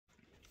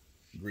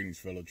Greetings,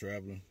 fellow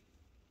traveler.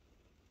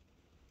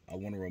 I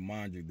want to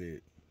remind you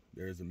that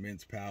there is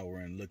immense power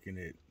in looking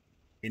at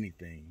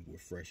anything with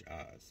fresh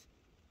eyes.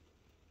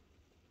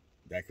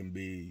 That can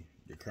be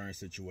your current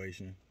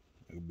situation.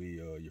 It could be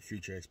your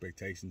future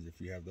expectations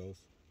if you have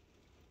those.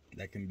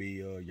 That can be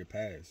your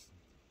past.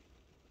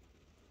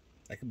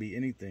 That could be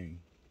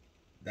anything.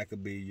 That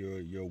could be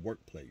your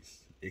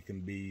workplace. It can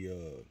be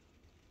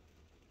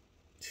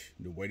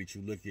the way that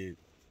you look at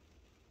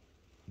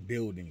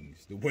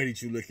buildings, the way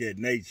that you look at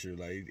nature.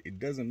 Like, it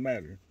doesn't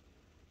matter.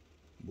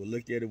 But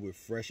look at it with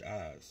fresh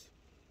eyes.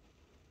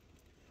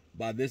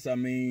 By this I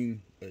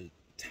mean a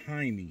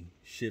tiny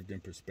shift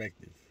in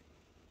perspective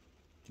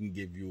can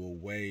give you a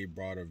way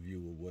broader view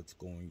of what's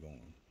going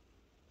on.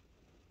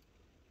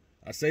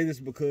 I say this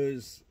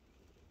because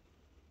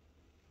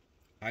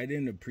I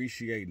didn't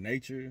appreciate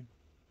nature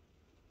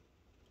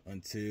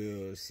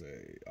until,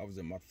 say, I was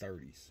in my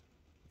 30s.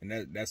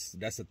 And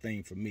that's a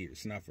thing for me.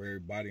 It's not for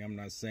everybody. I'm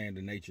not saying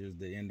that nature is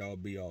the end all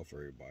be all for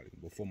everybody.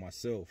 But for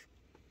myself,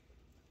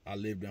 I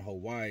lived in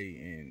Hawaii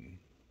and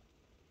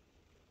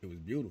it was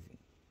beautiful.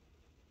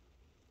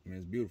 I mean,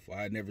 it's beautiful.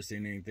 I had never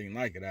seen anything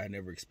like it. I had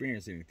never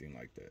experienced anything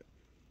like that.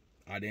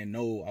 I didn't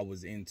know I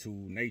was into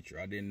nature.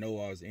 I didn't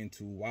know I was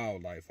into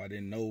wildlife. I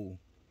didn't know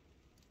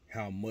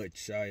how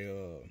much I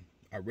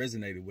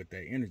resonated with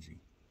that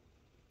energy.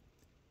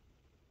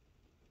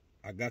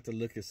 I got to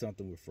look at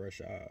something with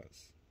fresh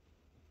eyes.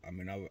 I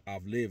mean,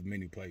 I've lived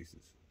many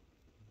places.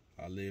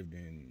 I lived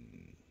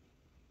in,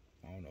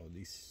 I don't know, at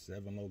least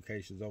 7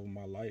 locations over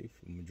my life.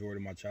 The majority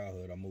of my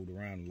childhood, I moved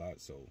around a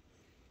lot, so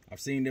I've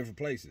seen different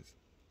places.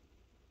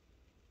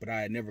 But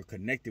I had never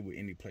connected with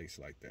any place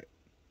like that.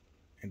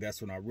 And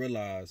that's when I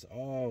realized,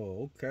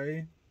 oh,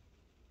 okay,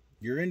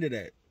 you're into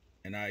that.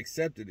 And I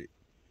accepted it.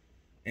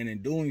 And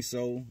in doing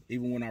so,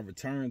 even when I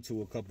returned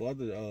to a couple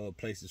other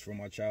places from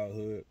my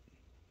childhood,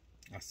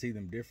 I see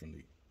them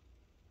differently.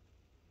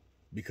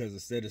 Because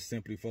instead of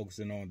simply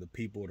focusing on the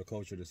people, the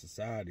culture, the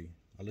society,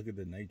 I look at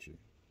the nature.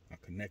 I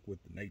connect with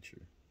the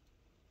nature.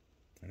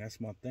 And that's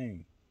my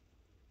thing.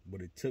 But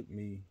it took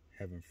me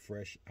having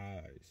fresh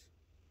eyes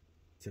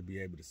to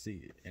be able to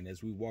see it. And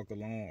as we walk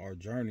along our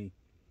journey,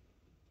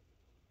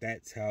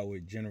 that's how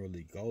it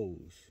generally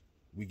goes.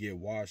 We get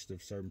washed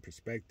of certain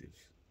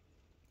perspectives.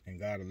 And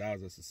God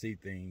allows us to see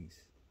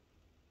things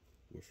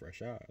with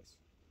fresh eyes.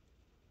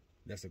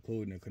 That's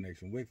including a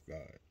connection with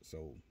God.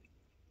 So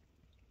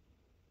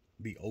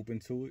be open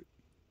to it,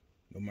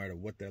 no matter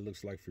what that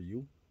looks like for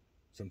you.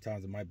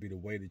 Sometimes it might be the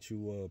way that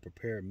you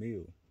prepare a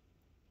meal.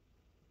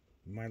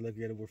 You might look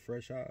at it with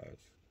fresh eyes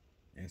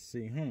and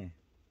see,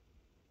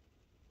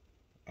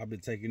 I've been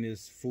taking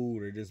this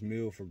food or this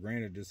meal for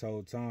granted this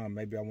whole time.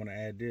 Maybe I want to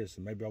add this,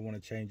 or maybe I want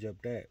to change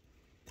up that.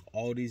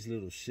 All these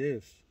little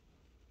shifts,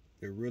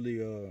 they're really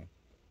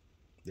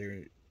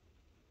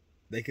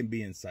they can be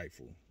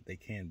insightful. They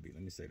can be.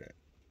 Let me say that.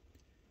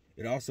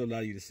 It also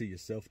allows you to see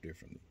yourself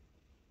differently.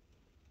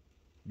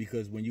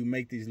 Because when you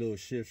make these little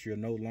shifts, you're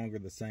no longer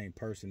the same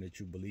person that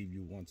you believe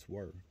you once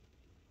were.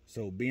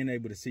 So being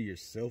able to see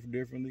yourself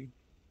differently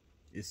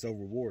is so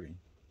rewarding.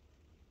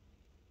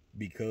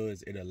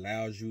 Because it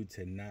allows you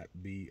to not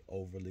be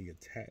overly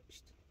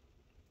attached.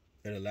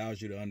 It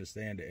allows you to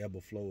understand the ebb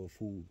and flow of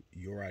who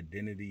your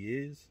identity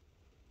is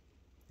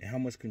and how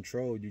much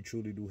control you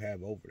truly do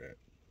have over that.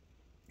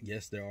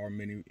 Yes, there are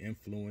many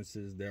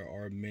influences. There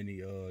are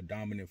many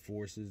dominant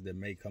forces that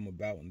may come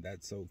about, and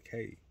that's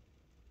okay.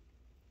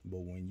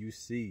 But when you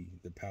see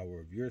the power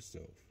of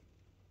yourself,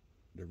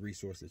 the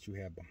resource that you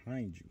have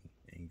behind you,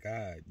 in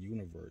God,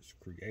 universe,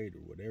 creator,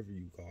 whatever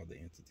you call the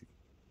entity,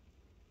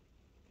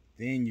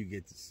 then you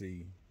get to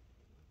see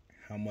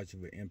how much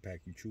of an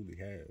impact you truly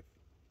have.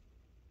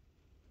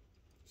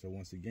 So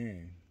once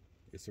again,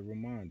 it's a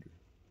reminder.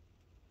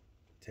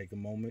 Take a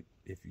moment,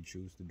 if you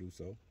choose to do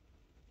so,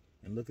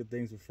 and look at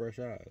things with fresh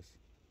eyes.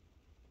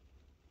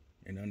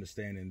 And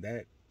understanding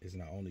that is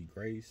not only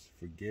grace,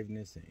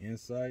 forgiveness, and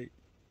insight,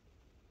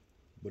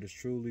 but it's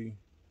truly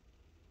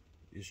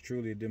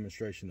a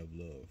demonstration of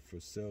love for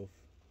self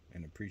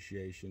and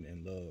appreciation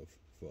and love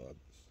for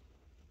others.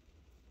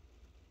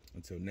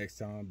 Until next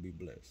time, be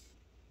blessed.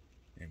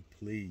 And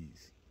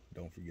please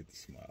don't forget to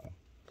smile.